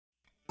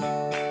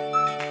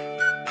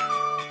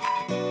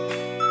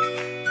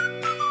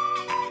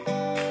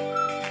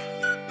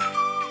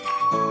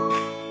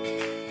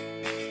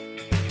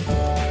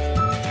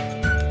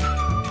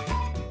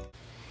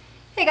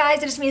Hey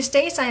guys, it's me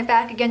Stace. I'm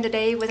back again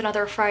today with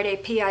another Friday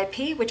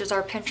PIP, which is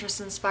our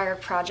Pinterest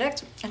inspired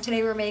project. And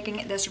today we're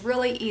making this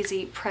really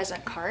easy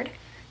present card.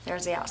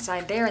 There's the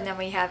outside there, and then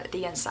we have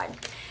the inside.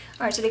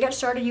 Alright, so to get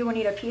started you will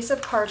need a piece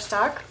of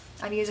cardstock.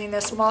 I'm using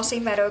this Mossy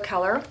Meadow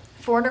color,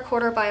 4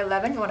 1/4 by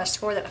 11. You want to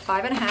score that at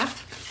 5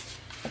 1/2.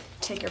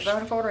 Take your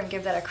bone folder and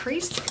give that a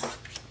crease.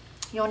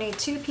 You'll need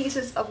 2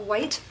 pieces of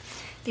white.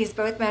 These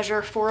both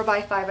measure 4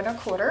 by 5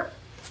 1/4.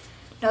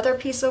 Another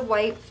piece of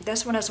white,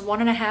 this one is 1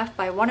 1/2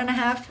 by 1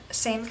 1/2,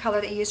 same color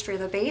that you used for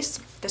the base.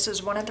 This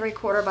is 1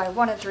 3/4 by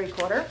 1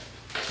 3/4.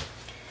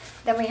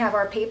 Then we have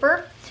our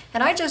paper,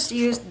 and I just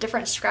used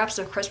different scraps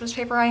of Christmas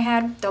paper I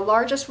had. The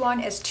largest one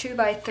is 2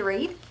 by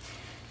 3.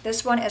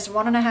 This one is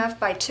 1 1/2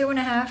 by 2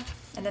 1/2,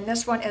 and then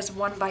this one is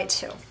 1 by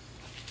 2.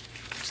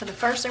 So the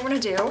first thing we're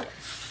going to do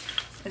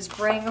is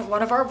bring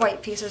one of our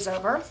white pieces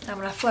over. I'm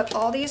going to flip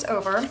all these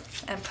over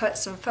and put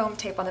some foam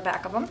tape on the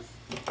back of them.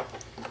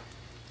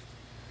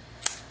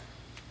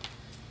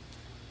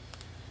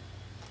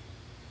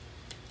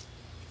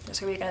 This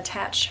is where we can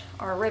attach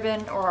our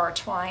ribbon or our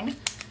twine.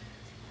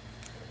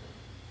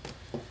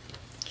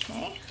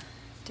 Okay,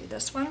 do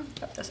this one.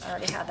 Oh, I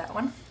already had that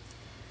one.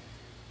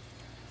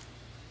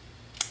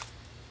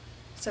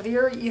 So if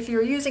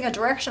you're using a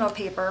directional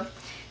paper,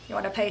 you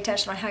want to pay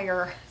attention on how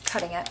you're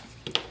cutting it.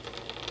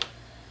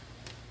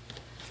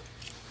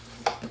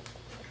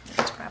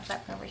 Let's grab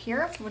that over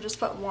here. We'll just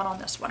put one on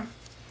this one.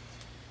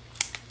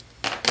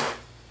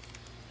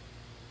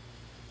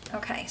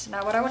 Okay, so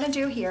now what I want to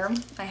do here,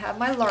 I have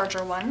my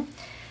larger one,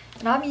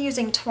 and I'm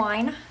using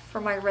twine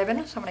for my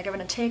ribbon, so I'm going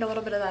to take a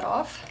little bit of that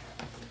off.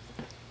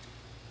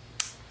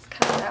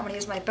 Cut that. I'm going to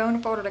use my bone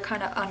folder to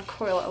kind of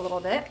uncoil it a little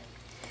bit.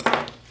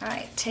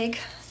 Alright, take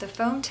the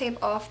foam tape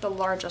off the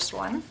largest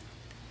one.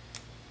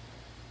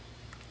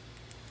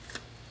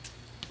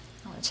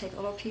 I'm going to take a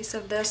little piece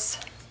of this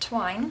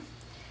twine,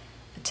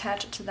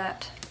 attach it to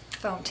that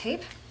foam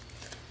tape.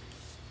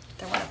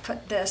 Then we're going to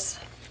put this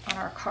on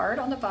our card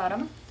on the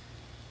bottom.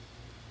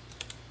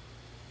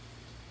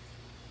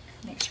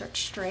 Make sure it's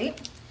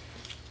straight.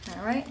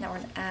 Alright, now we're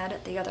going to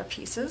add the other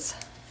pieces.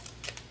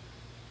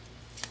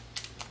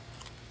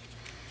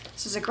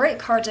 This is a great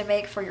card to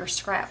make for your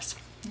scraps.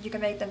 You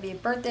can make them be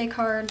birthday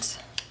cards,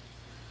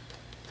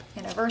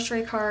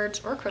 anniversary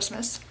cards, or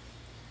Christmas.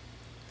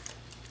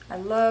 I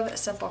love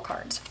simple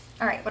cards.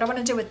 Alright, what I want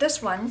to do with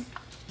this one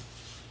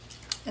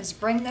is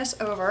bring this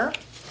over,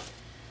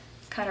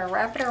 kind of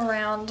wrap it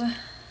around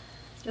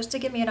just to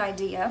give me an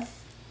idea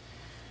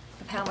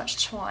of how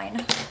much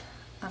twine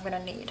I'm going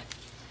to need.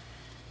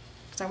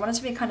 Because I want it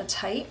to be kind of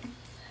tight.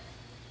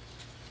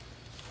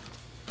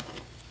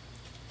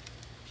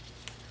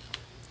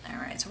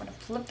 Alright, so I'm going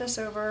to flip this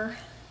over.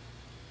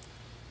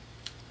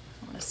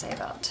 I'm going to say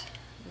about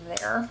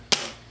there.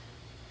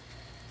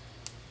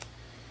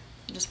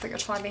 And just put your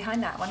twine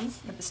behind that one.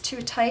 If it's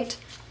too tight,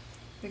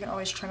 we can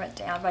always trim it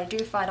down, but I do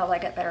find I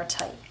like it better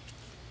tight.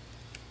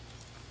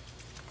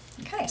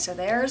 Okay, so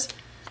there's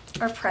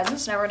our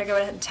presents. Now we're going to go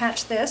ahead and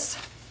attach this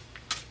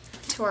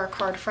to our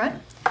card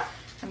front.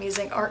 I'm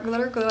using art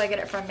glitter glue. I get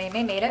it from May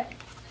Made It.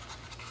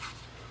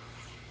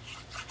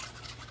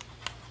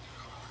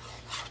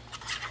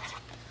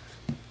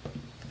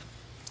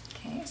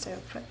 Okay, so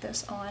put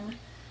this on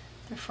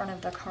the front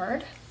of the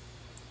card.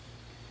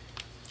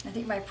 I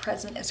think my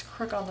present is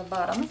crooked on the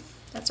bottom.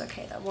 That's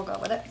okay though, we'll go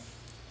with it.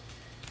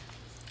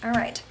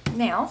 Alright,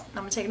 now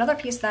I'm going to take another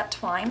piece of that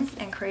twine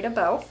and create a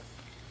bow.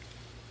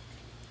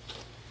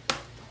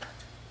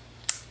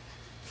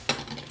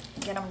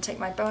 Again, I'm going to take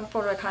my bone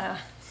folder to kind of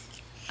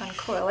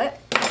uncoil it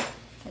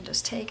and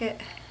just take it,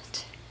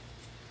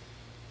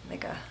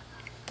 make a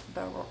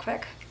bow real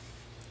quick.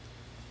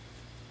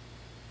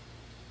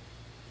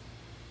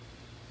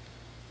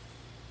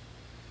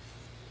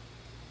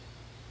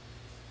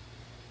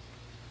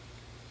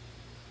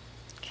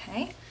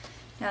 Okay,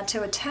 now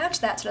to attach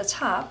that to the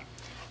top,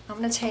 I'm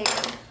going to take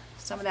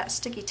some of that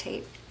sticky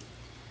tape,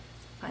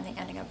 find the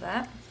ending of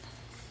that.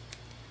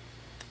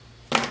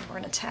 And we're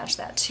going to attach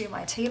that to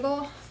my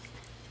table,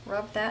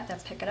 rub that,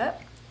 then pick it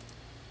up.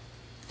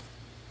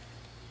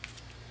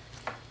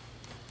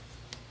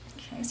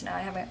 Okay, so now I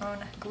have my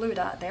own glue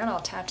dot there, and I'll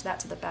attach that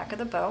to the back of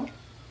the bow.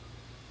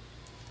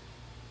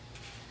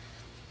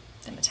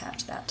 Then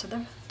attach that to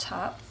the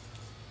top,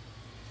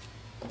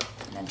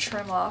 and then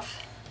trim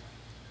off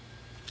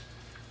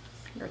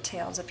your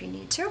tails if you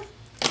need to.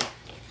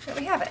 There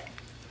we have it.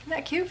 Isn't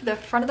that cute for the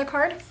front of the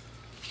card?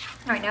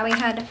 Alright, now we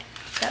had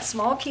that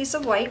small piece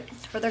of white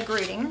for the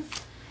greeting.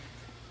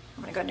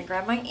 I'm going to go ahead and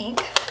grab my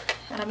ink,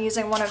 and I'm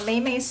using one of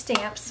May's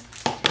stamps.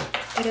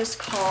 It is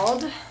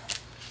called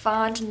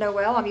Fond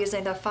Noel. I'm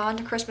using the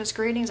Fond Christmas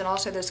Greetings and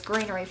also this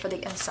greenery for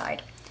the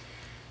inside.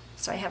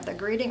 So I have the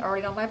greeting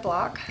already on my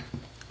block.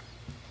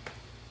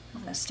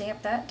 I'm going to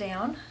stamp that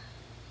down.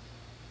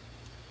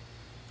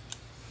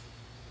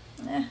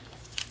 Let's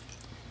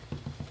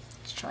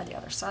try the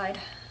other side.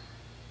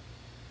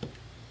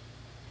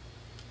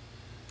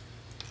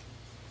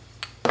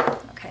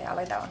 Okay, I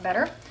like that one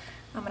better.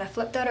 I'm going to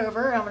flip that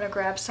over. I'm going to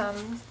grab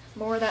some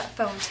more of that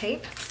foam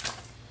tape.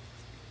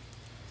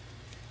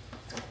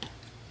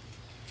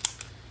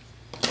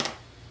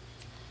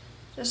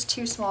 just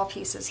 2 small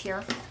pieces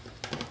here.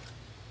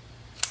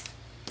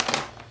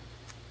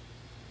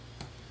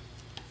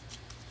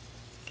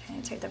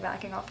 Okay, take the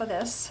backing off of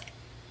this.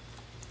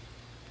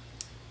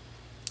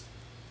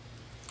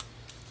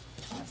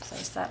 And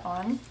place that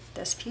on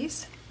this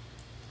piece.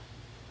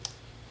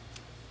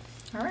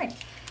 All right,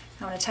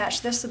 I'm going to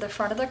attach this to the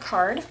front of the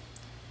card.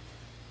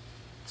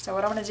 So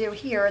what I'm going to do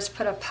here is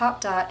put a pop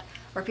dot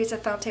or a piece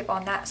of foam tape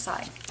on that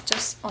side,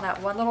 just on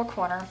that one little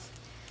corner,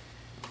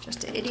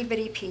 just an itty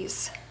bitty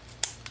piece.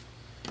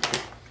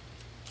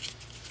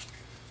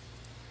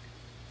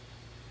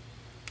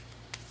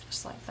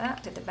 Just like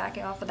that. Take the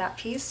backing off of that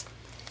piece,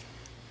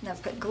 and then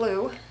put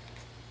glue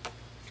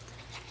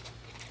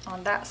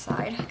on that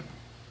side.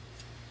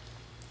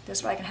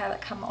 This way I can have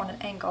it come on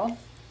an angle,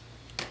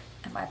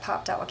 and my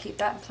pop dot will keep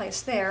that in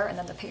place there, and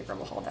then the paper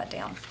will hold that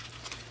down.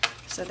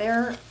 So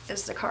there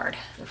is the card,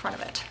 the front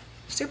of it.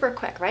 Super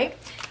quick, right?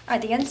 All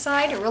right, the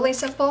inside, really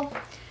simple.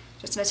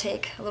 Just gonna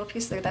take a little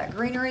piece of that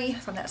greenery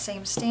from that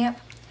same stamp,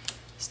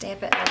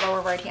 stamp it in the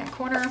lower right-hand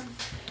corner,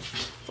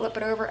 flip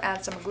it over,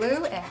 add some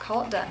glue, and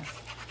call it done.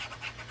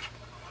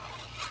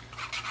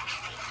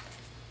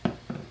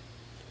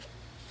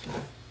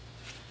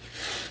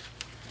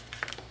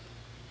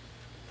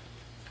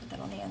 Put that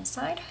on the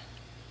inside.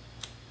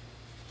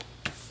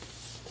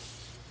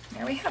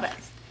 There we have it.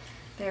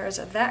 There's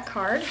that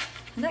card.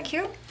 Isn't that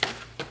cute?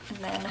 And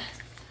then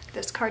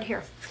this card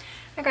here.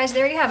 Alright guys,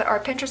 there you have it, our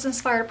Pinterest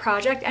inspired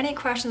project. Any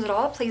questions at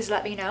all, please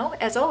let me know.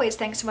 As always,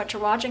 thanks so much for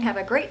watching. Have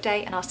a great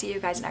day, and I'll see you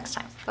guys next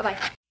time.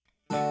 Bye-bye.